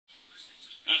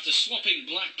After swapping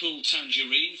Blackpool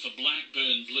tangerine for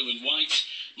Blackburn blue and white,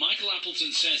 Michael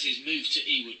Appleton says his move to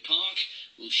Ewood Park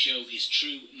will show his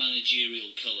true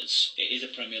managerial colours. It is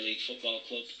a Premier League football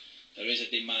club. There is a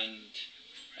demand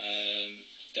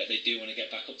that they do want to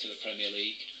get back up to the Premier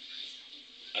League.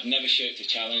 I've never shirked a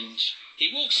challenge.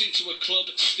 He walks into a club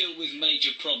still with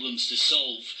major problems to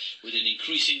solve, with an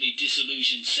increasingly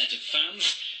disillusioned set of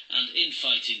fans and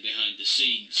infighting behind the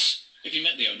scenes. Have you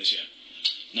met the owners yet?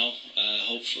 No,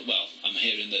 hopefully. Well, I'm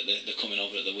hearing that they're coming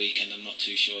over at the weekend. I'm not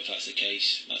too sure if that's the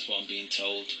case. That's what I'm being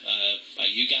told by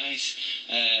you guys.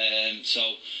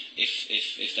 So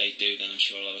if they do, then I'm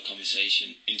sure I'll have a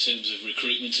conversation. In terms of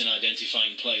recruitment and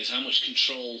identifying players, how much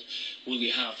control will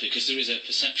you have? Because there is a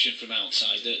perception from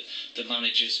outside that the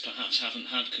managers perhaps haven't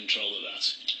had control of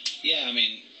that. Yeah, I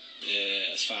mean,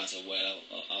 as far as I'm aware,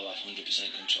 I'll have 100%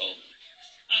 control.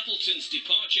 Appleton's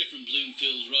departure from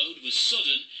Bloomfield Road was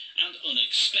sudden and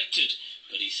unexpected,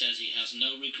 but he says he has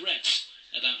no regrets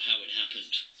about how it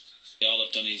happened. All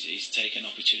I've done is take an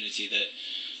opportunity that,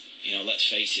 let's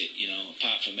face it,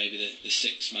 apart from maybe the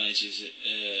six managers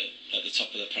at the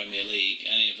top of the Premier League,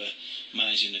 any other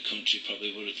manager in the country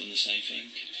probably would have done the same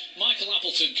thing. Michael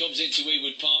Appleton comes into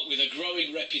Ewood Park with a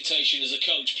growing reputation as a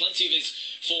coach. Plenty of his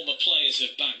former players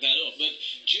have backed that up, but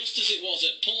just as it was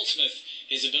at Portsmouth,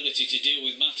 his ability to deal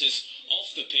with matters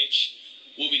off the pitch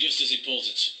will be just as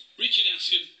important. Richard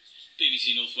Askham,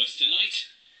 BBC North West Tonight,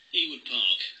 Ewood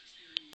Park.